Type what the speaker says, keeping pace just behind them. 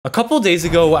A couple days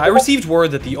ago, I received word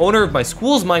that the owner of my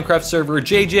school's Minecraft server,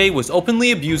 JJ, was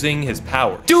openly abusing his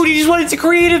power. Dude, he just went into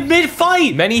creative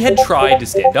mid-fight! Many had tried to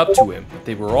stand up to him, but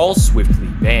they were all swiftly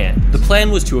banned. The plan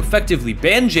was to effectively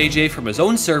ban JJ from his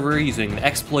own server using an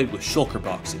exploit with shulker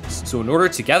boxes. So in order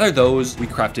to gather those, we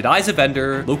crafted Eyes of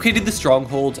Ender, located the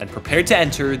strongholds, and prepared to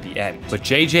enter the end. But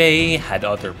JJ had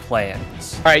other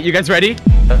plans. All right, you guys ready?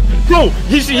 Bro,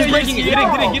 he's breaking it. Get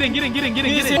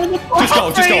in.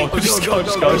 Just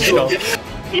go. I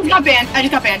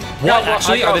just got banned. What?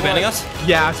 Actually, are they banning us?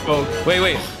 Yeah, I spoke.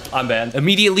 Wait. I'm banned.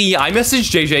 Immediately, I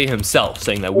messaged JJ himself,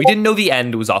 saying that we didn't know the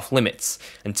end was off limits.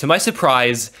 And to my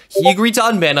surprise, he agreed to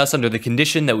unban us under the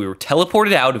condition that we were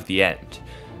teleported out of the end.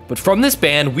 But from this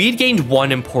ban, we had gained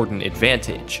one important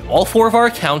advantage. All 4 of our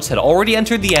accounts had already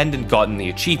entered the end and gotten the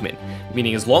achievement,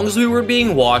 meaning as long as we were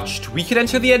being watched, we could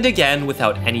enter the end again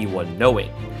without anyone knowing.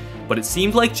 But it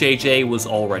seemed like JJ was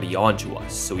already onto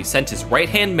us, so he sent his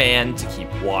right-hand man to keep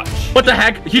watch. What the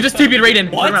heck? He just TP'd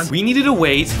Raiden. What? We needed a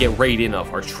way to get Raiden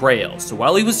off our trail, so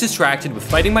while he was distracted with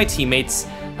fighting my teammates,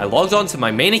 I logged on to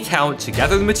my main account to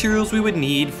gather the materials we would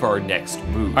need for our next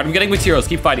move. Alright, I'm getting materials.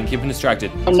 Keep fighting. Keep him distracted.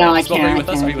 Oh, no, I can't. Are you with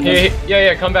us?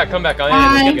 Yeah, come back. Come back.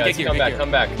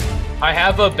 Come back. I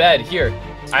have a bed here.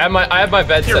 I have my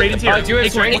bed set. Do you have strength? Do you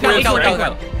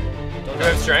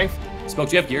have strength? Spoke,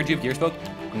 do you have gear? Do you have gear, Spoke?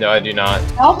 No, I do not.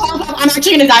 Oh, I'm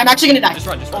actually gonna die. Just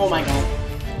run. Oh my god.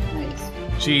 Nice.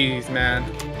 Jeez, man.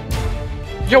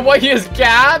 Yo, what? He has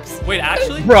gaps? Wait,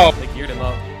 actually? Bro. They geared him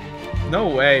up. No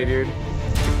way, dude.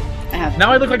 I have.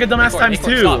 Now I look like a dumbass times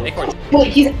 2.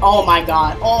 Wait, he's. Oh my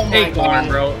god. Oh my god.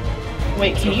 Bro.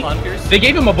 Wait, can you? They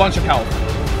gave him a bunch of health.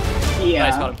 Yeah.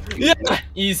 Nice, got him. Yeah.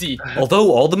 Easy.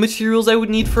 Although all the materials I would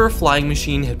need for a flying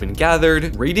machine had been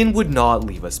gathered, Raiden would not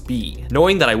leave us be.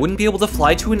 Knowing that I wouldn't be able to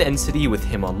fly to an end city with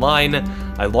him online,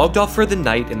 I logged off for the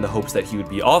night in the hopes that he would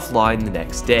be offline the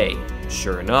next day.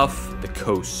 Sure enough, the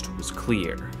coast was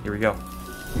clear. Here we go.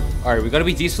 Alright, we gotta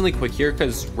be decently quick here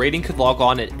because Raiden could log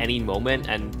on at any moment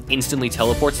and instantly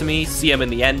teleport to me, see him in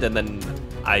the end, and then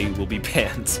I will be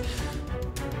banned.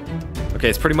 Okay,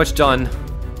 it's pretty much done.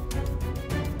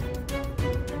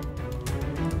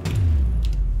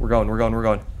 We're going.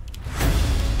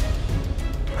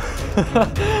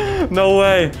 No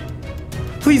way.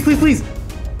 Please.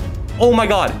 Oh my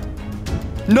god.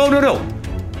 No.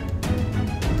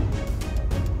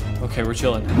 Okay, we're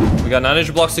chilling. We got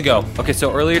 900 blocks to go. Okay,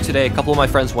 so earlier today, a couple of my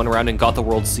friends went around and got the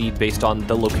world seed based on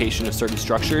the location of certain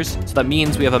structures. So that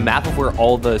means we have a map of where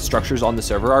all the structures on the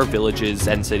server are, villages,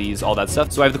 end cities, all that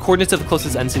stuff. So I have the coordinates of the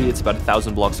closest end city. It's about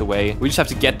 1,000 blocks away. We just have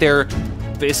to get there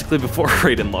basically before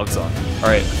Raiden logs on. All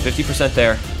right, 50%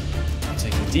 there.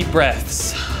 Taking deep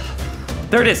breaths.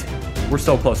 There it is. We're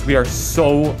so close. We are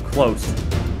so close.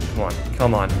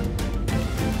 Come on.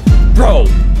 Bro,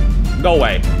 no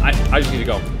way. I just need to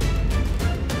go.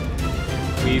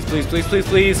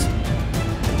 Please.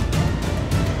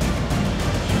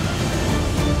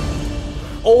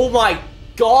 Oh my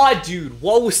god, dude,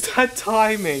 what was that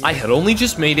timing? I had only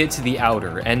just made it to the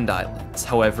outer end islands.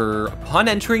 However, upon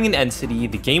entering an end city,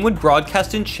 the game would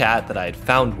broadcast in chat that I had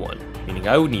found one, meaning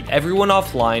I would need everyone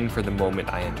offline for the moment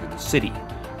I entered the city,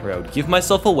 where I would give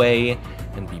myself away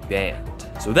and be banned.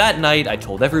 So that night, I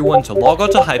told everyone to log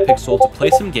on to Hypixel to play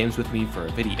some games with me for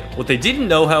a video. What they didn't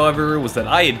know, however, was that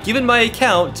I had given my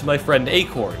account to my friend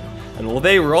Acorn, and while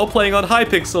they were all playing on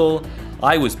Hypixel,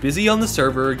 I was busy on the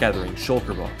server gathering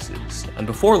shulker boxes. And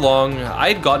before long,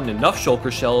 I had gotten enough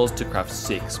shulker shells to craft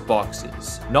 6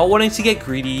 boxes. Not wanting to get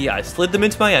greedy, I slid them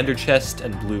into my ender chest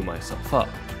and blew myself up.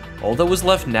 All that was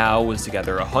left now was to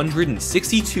gather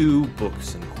 162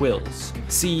 books and quills.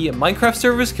 See, Minecraft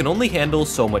servers can only handle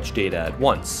so much data at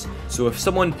once. So if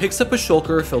someone picks up a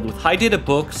shulker filled with high data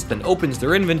books, then opens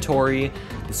their inventory,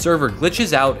 the server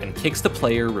glitches out and kicks the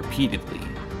player repeatedly.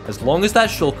 As long as that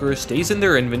shulker stays in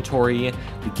their inventory,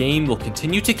 the game will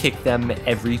continue to kick them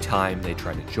every time they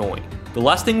try to join. The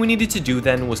last thing we needed to do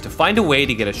then was to find a way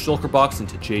to get a shulker box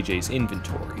into JJ's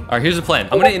inventory. Alright, here's the plan.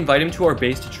 I'm gonna invite him to our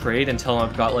base to trade and tell him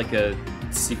I've got like a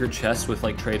secret chest with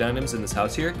like trade items in this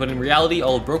house here. But in reality,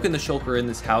 I'll have broken the shulker in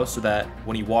this house so that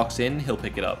when he walks in, he'll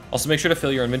pick it up. Also, make sure to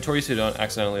fill your inventory so you don't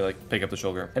accidentally like pick up the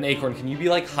shulker. And Acorn, can you be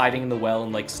like hiding in the well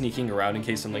and like sneaking around in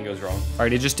case something goes wrong?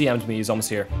 Alright, he just DM'd me. He's almost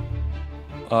here.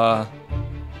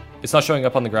 It's not showing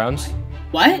up on the ground.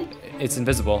 What? It's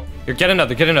invisible. Here, get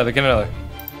another.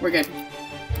 We're good.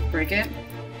 Break it.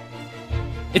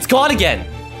 It's gone again!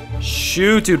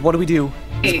 Shoot, dude, what do we do?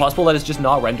 Is it possible that it's just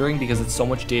not rendering because it's so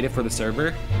much data for the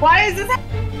server? Why is this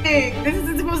happening? This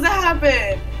isn't supposed to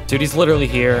happen. Dude, he's literally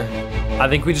here. I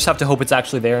think we just have to hope it's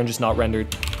actually there and just not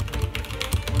rendered.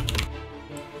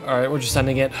 Alright, we're just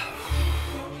sending it.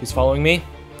 He's following me.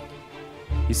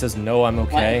 He says, no, I'm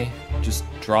okay. What? Just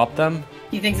drop them.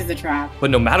 He thinks it's a trap. But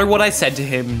no matter what I said to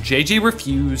him, JJ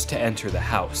refused to enter the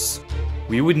house.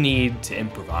 We would need to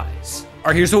improvise. All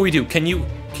right, here's what we do. Can you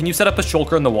set up a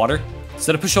shulker in the water?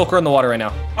 Set up a shulker in the water right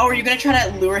now. Oh, are you gonna try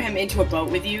to lure him into a boat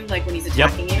with you, like when he's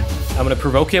attacking you? I'm gonna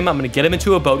provoke him. I'm gonna get him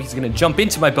into a boat. He's gonna jump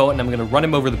into my boat, and I'm gonna run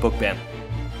him over the book ban.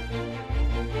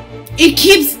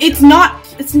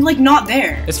 It's like not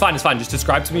there. It's fine, Just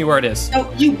describe to me where it is.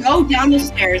 So you go down the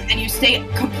stairs and you stay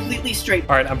completely straight.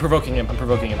 All right, I'm provoking him.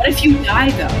 What if you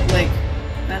die though? Like,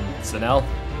 then... It's an L.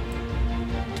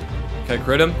 Can I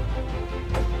crit him?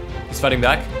 He's fighting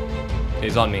back. Okay,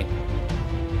 he's on me.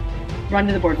 Run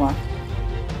to the boardwalk.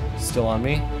 Still on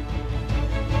me.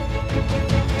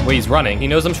 Wait, he's running. He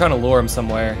knows I'm trying to lure him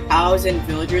somewhere. Cows and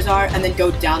villagers are, and then go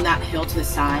down that hill to the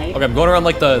side. Okay, I'm going around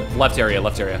like the left area.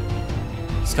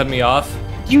 He's cutting me off.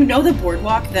 Do you know the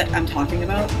boardwalk that I'm talking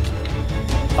about?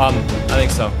 I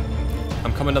think so.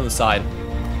 I'm coming down the side.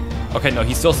 Okay, no,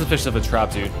 he's still suspicious of a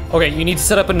trap, dude. Okay, you need to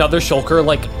set up another shulker,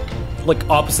 like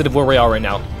opposite of where we are right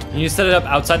now. You need to set it up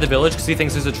outside the village because he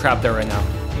thinks there's a trap there right now.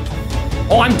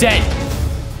 Oh, I'm dead.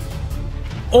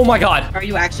 Oh my God. Are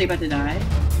you actually about to die?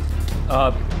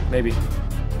 Maybe.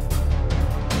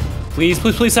 Please,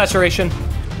 saturation.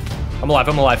 I'm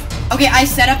alive. Okay, I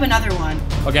set up another one.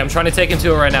 Okay, I'm trying to take him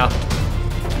to it right now.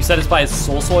 You said it's by his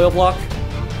soil block?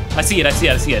 I see it.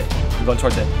 I'm going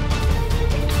towards it.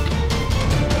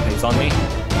 Okay, he's on me.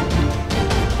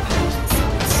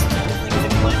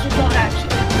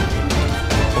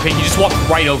 Okay, he just walked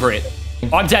right over it.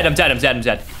 Oh, I'm dead.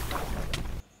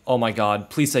 Oh my God,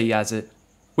 please say he has it.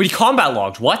 Wait, he combat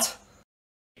logged, what?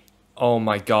 Oh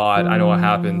my God, I know what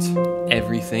happened.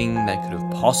 Everything that could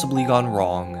have possibly gone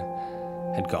wrong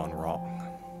had gone wrong.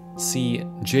 See,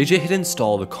 JJ had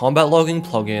installed a combat logging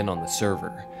plugin on the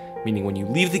server, meaning when you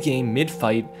leave the game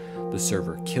mid-fight, the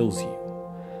server kills you.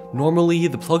 Normally,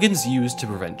 the plugin's used to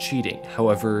prevent cheating.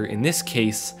 However, in this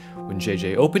case, when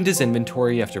JJ opened his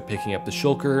inventory after picking up the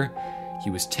shulker, he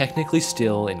was technically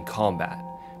still in combat,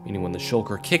 meaning when the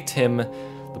shulker kicked him,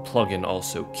 the plugin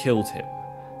also killed him,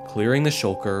 clearing the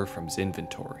shulker from his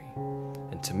inventory.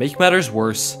 And to make matters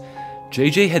worse,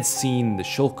 JJ had seen the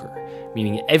shulker,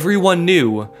 meaning everyone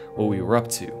knew what we were up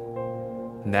to.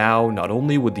 Now, not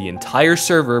only would the entire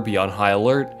server be on high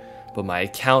alert, but my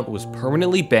account was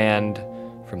permanently banned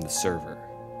from the server.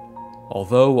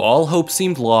 Although all hope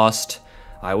seemed lost,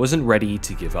 I wasn't ready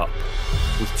to give up.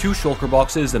 With 2 shulker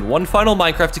boxes and 1 final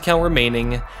Minecraft account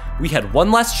remaining, we had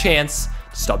one last chance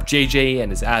to stop JJ and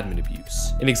his admin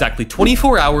abuse. In exactly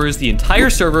 24 hours, the entire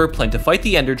server planned to fight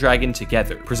the Ender Dragon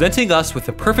together, presenting us with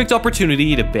the perfect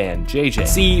opportunity to ban JJ.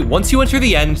 See, once you enter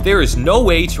the end, there is no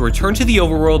way to return to the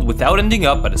overworld without ending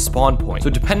up at a spawn point. So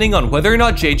depending on whether or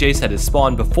not JJ set his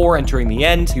spawn before entering the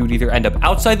end, he would either end up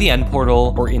outside the end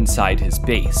portal or inside his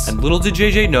base. And little did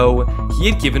JJ know,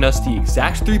 he had given us the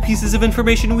exact 3 pieces of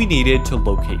information we needed to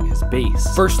locate his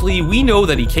base. Firstly, we know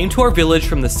that he came to our village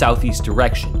from the southeast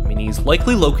direction, meaning he's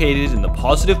likely located in the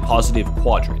positive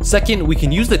quadrant. Second, we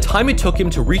can use the time it took him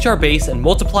to reach our base and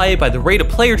multiply it by the rate a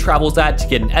player travels at to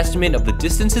get an estimate of the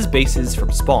distance his base is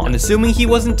from spawn. And assuming he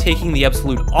wasn't taking the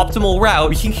absolute optimal route,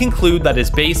 we can conclude that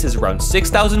his base is around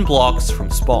 6,000 blocks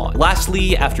from spawn.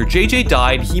 Lastly, after JJ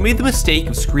died, he made the mistake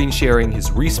of screen sharing his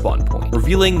respawn point,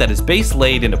 revealing that his base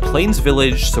laid in a plains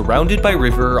village surrounded by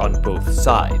river on both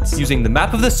sides. Using the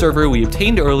map of the server we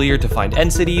obtained earlier to find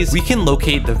end cities, we can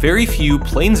locate the very few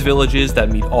plains villages that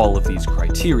meet all of these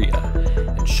criteria.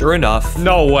 And sure enough...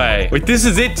 No way. Wait, this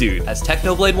is it, dude. As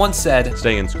Technoblade once said,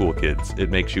 stay in school, kids. It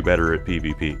makes you better at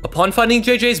PvP. Upon finding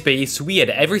JJ's base, we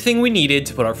had everything we needed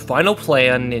to put our final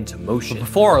plan into motion. But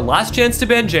before our last chance to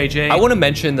ban JJ, I want to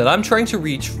mention that I'm trying to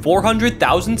reach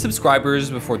 400,000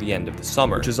 subscribers before the end of the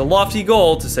summer, which is a lofty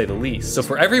goal to say the least. So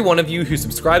for every one of you who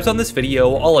subscribes on this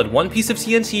video, I'll add 1 piece of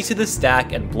TNT to the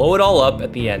stack and blow it all up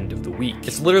at the end of the week.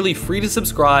 It's literally free to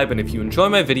subscribe, and if you enjoy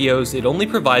my videos, it only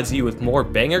provides you with more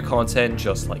banger content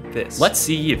just like this. Let's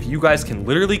see if you guys can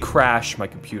literally crash my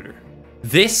computer.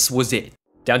 This was it.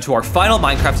 Down to our final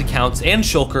Minecraft accounts and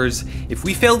shulkers. If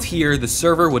we failed here, the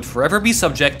server would forever be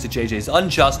subject to JJ's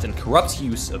unjust and corrupt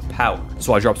use of power.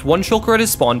 So I dropped 1 shulker at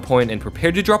his spawn point and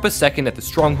prepared to drop a second at the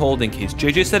stronghold in case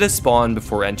JJ set his spawn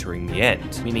before entering the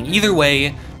end. Meaning either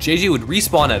way, JJ would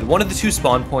respawn at one of the 2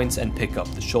 spawn points and pick up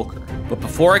the shulker. But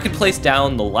before I could place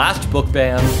down the last book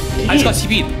ban, I just got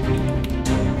TP'd.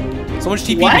 Someone just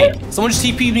TP'd me. Someone just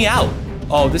TP'd me out.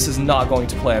 Oh, this is not going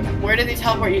to plan. Where did they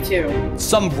teleport you to?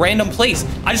 Some random place.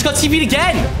 I just got TP'd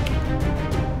again.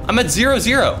 I'm at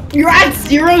 0-0. You're at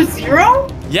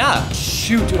 0-0? Yeah.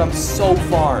 Shoot, dude, I'm so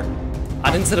far. I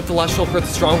didn't set up the last shulker at the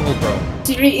stronghold, bro.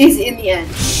 Siri is in the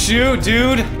end. Shoot,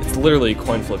 dude. It's literally a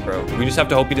coin flip, bro. We just have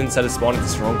to hope he didn't set his spawn at the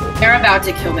stronghold. They're about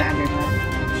to kill the Ender.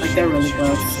 Like, they're really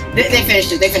close. They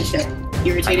finished it. They finished it.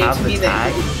 Irritating to me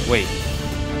that. Wait.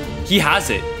 He has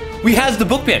it. We has the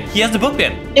book bin. He has the book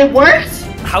bin. It worked?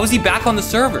 How is he back on the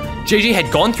server? JJ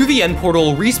had gone through the end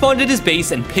portal, respawned at his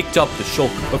base, and picked up the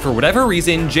shulker. But for whatever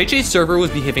reason, JJ's server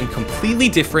was behaving completely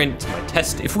different to my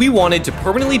test. If we wanted to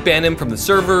permanently ban him from the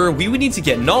server, we would need to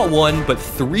get not 1, but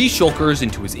 3 shulkers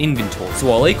into his inventory. So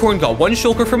while Acorn got 1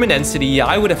 shulker from an entity,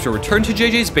 I would have to return to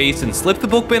JJ's base and slip the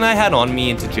book bin I had on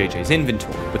me into JJ's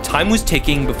inventory. But time was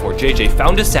ticking before JJ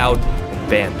found us out and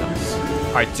banned us.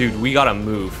 All right, dude, we gotta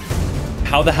move.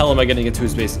 How the hell am I gonna get to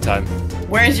his base in time?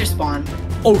 Where is your spawn?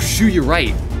 Oh, shoot, you're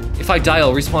right. If I die,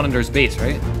 I'll respawn under his base,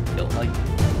 right?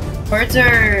 Birds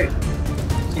are...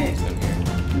 Okay.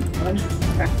 I'm,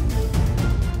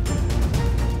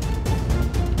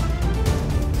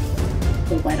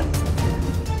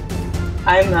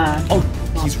 Oh,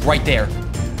 he's right there.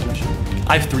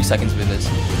 I have 3 seconds with this.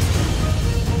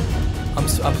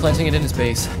 I'm planting it in his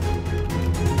base.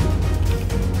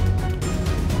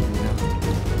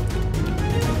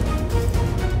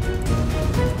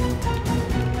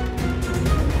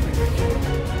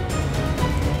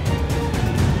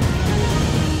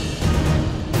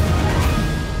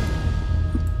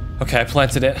 Okay, I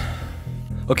planted it.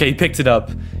 Okay, he picked it up.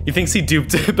 He thinks he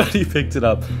duped it, but he picked it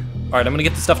up. All right, I'm gonna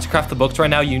get the stuff to craft the books right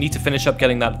now. You need to finish up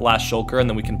getting that last shulker, and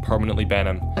then we can permanently ban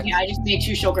him. Okay, I just made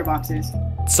 2 shulker boxes.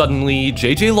 Suddenly,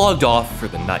 JJ logged off for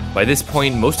the night. By this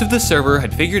point, most of the server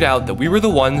had figured out that we were the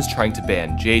ones trying to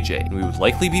ban JJ, and we would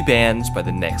likely be banned by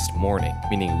the next morning,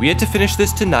 meaning we had to finish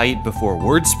this tonight before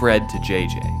word spread to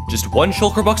JJ. Just 1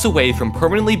 shulker box away from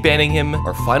permanently banning him,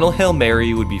 our final Hail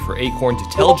Mary would be for Acorn to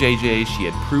tell JJ she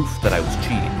had proof that I was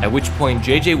cheating, at which point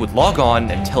JJ would log on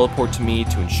and teleport to me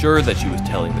to ensure that she was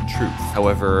telling the truth.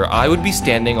 However, I would be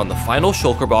standing on the final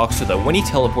shulker box so that when he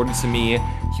teleported to me,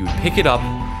 he would pick it up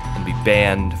and be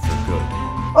banned for good.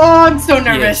 Oh, I'm so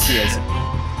nervous. He is.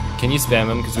 Can you spam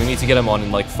him? Because we need to get him on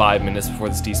in like 5 minutes before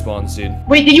this despawns, dude.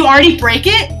 Wait, did you already break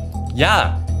it?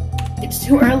 Yeah. It's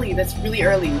too early. That's really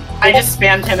early. I just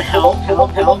spammed him help. Oh,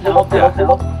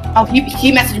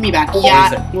 he messaged me back.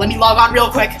 Yeah. Let me log on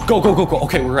real quick. Go.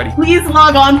 Okay, we're ready. Please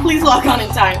log on. Please log on in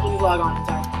time. Please log on in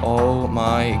time. Oh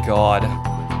my god.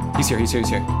 He's here. Dude,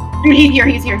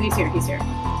 he's here.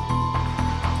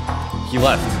 He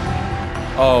left.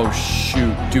 Oh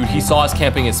shoot. Dude, he saw us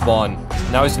camping his spawn.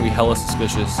 Now he's gonna be hella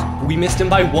suspicious. We missed him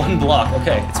by 1 block.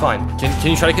 Okay, it's fine. Can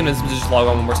you try to convince him to just log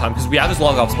on one more time? Because we have his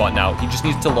log off spot now. He just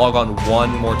needs to log on 1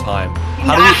 more time.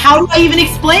 How do I even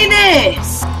explain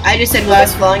this? I just said, well, I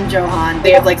was following Johan.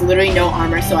 They have like literally no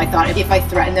armor, so I thought if I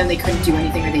threatened them, they couldn't do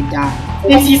anything or they'd die.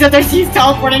 He said that he's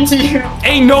teleporting to you.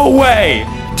 Ain't no way!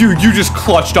 Dude, you just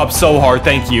clutched up so hard.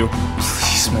 Thank you.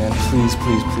 Please, man. Please.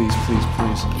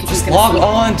 Just log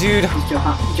on, dude. This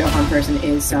Johan person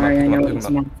is sorry. I know it's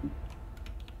not.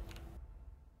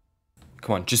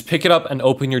 Come on, just pick it up and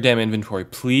open your damn inventory,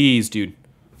 please, dude.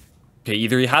 Okay,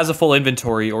 either he has a full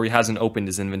inventory or he hasn't opened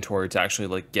his inventory to actually,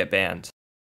 like, get banned.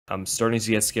 I'm starting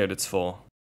to get scared it's full.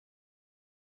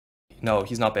 No,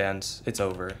 he's not banned. It's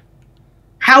over.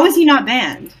 How is he not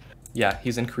banned? Yeah,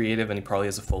 he's in creative and he probably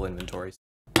has a full inventory.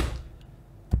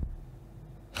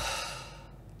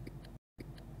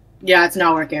 Yeah, it's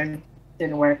not working.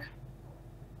 Didn't work.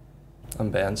 I'm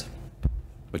banned.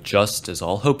 But just as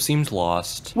all hope seemed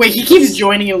lost... Wait, he keeps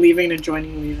joining and leaving and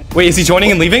joining and leaving. Wait, is he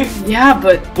joining and leaving? Yeah,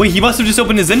 but... Wait, he must have just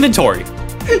opened his inventory.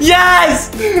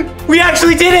 Yes! We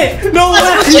actually did it! No way!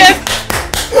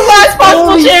 Last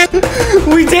possible chance!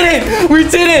 We did it! We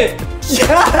did it!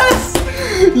 Yes!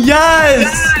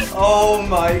 Yes! Oh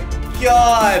my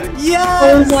god!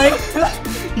 Yes! Oh my god!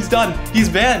 He's done. He's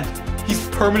banned. He's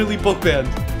permanently book banned.